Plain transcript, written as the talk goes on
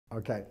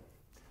Okay.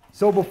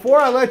 So before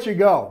I let you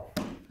go,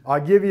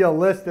 I'll give you a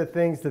list of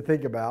things to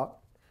think about.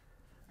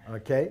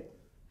 Okay.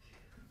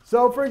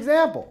 So for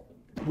example,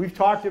 we've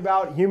talked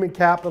about human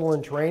capital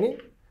and training.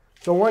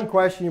 So one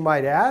question you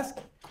might ask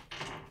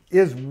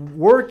is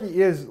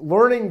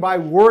learning by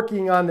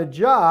working on the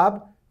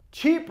job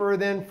cheaper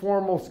than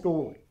formal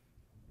schooling?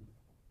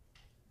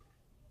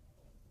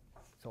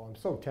 So I'm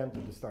so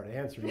tempted to start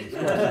answering these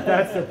questions.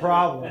 That's the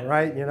problem,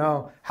 right? You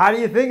know, how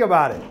do you think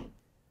about it?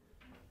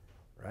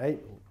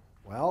 Right?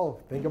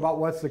 Well, think about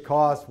what's the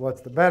cost, what's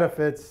the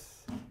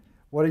benefits,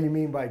 what do you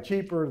mean by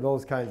cheaper,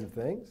 those kinds of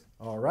things.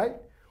 All right.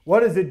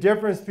 What is the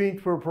difference between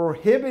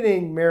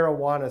prohibiting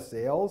marijuana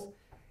sales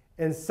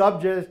and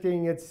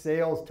subjecting its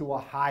sales to a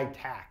high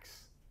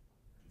tax?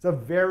 It's a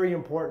very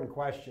important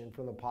question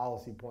from the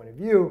policy point of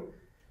view,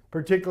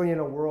 particularly in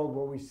a world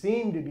where we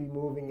seem to be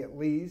moving at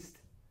least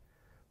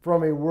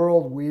from a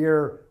world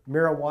where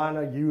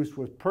marijuana use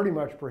was pretty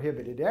much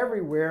prohibited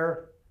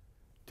everywhere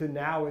to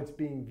now it's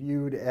being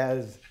viewed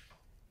as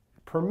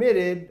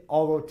permitted,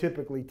 although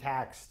typically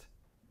taxed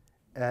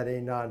at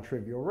a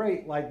non-trivial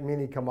rate, like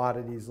many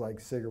commodities like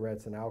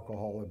cigarettes and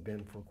alcohol have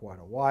been for quite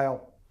a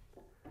while.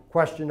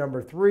 Question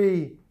number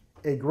 3,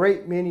 a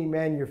great many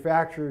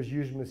manufacturers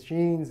use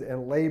machines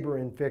and labor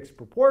in fixed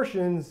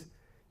proportions.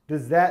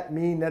 Does that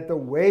mean that the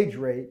wage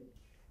rate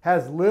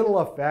has little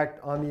effect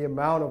on the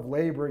amount of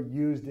labor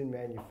used in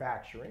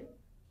manufacturing?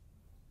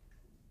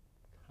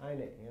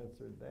 Kind of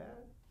answered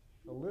that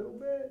a little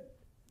bit,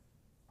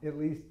 at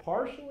least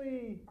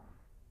partially.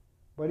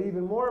 But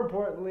even more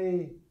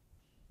importantly,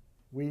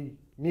 we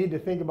need to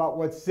think about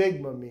what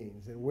sigma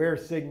means and where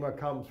sigma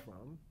comes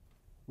from.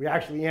 We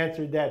actually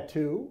answered that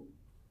too,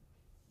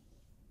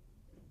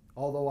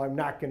 although I'm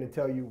not going to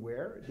tell you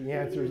where. The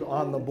answer is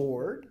on the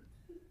board.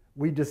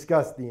 We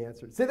discussed the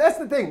answer. See, that's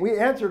the thing. We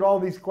answered all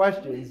these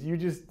questions. You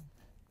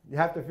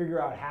have to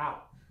figure out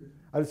how.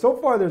 So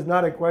far, there's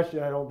not a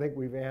question I don't think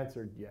we've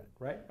answered yet,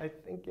 right? I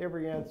think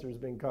every answer has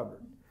been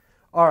covered.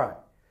 All right.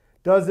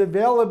 Does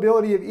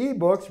availability of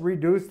ebooks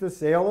reduce the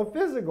sale of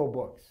physical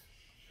books?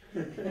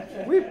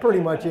 We've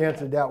pretty much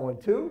answered that one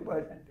too,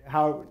 but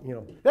how,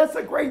 that's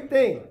a great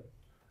thing.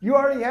 You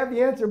already have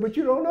the answer, but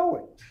you don't know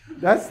it.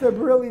 That's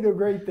really the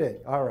great thing.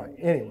 All right.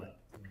 Anyway.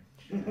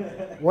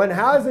 When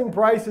housing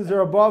prices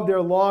are above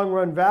their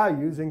long-run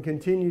values and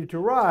continue to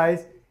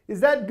rise, is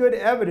that good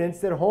evidence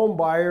that home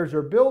buyers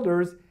or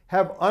builders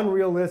have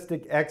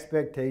unrealistic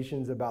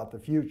expectations about the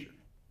future?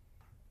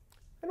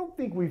 I don't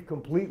think we've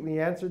completely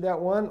answered that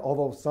one,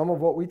 although some of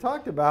what we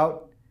talked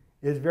about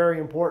is very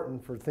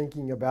important for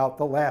thinking about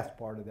the last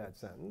part of that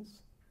sentence.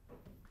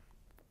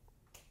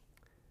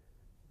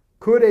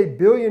 Could $1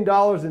 billion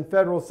in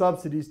federal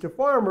subsidies to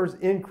farmers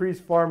increase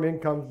farm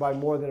incomes by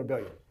more than $1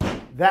 billion?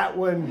 That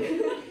one,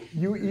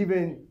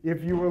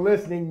 if you were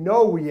listening,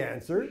 no, we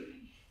answered.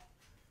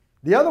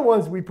 The other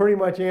ones we pretty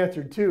much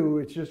answered too.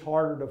 It's just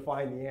harder to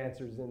find the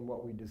answers than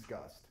what we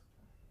discussed.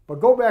 But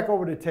go back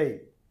over the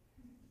tape.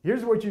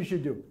 Here's what you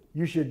should do.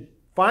 You should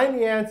find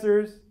the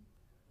answers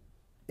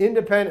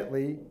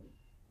independently,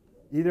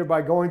 either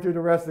by going through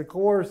the rest of the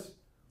course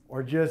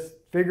or just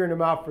figuring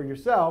them out for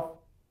yourself.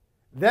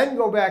 Then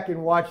go back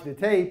and watch the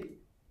tape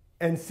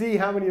and see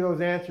how many of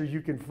those answers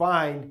you can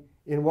find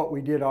in what we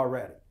did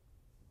already.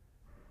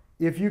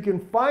 If you can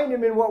find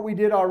them in what we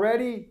did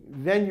already,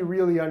 then you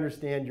really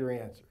understand your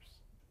answers.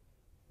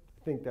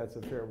 I think that's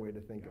a fair way to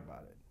think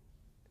about it.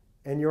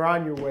 And you're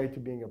on your way to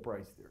being a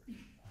price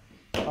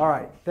theorist. All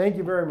right. Thank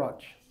you very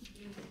much.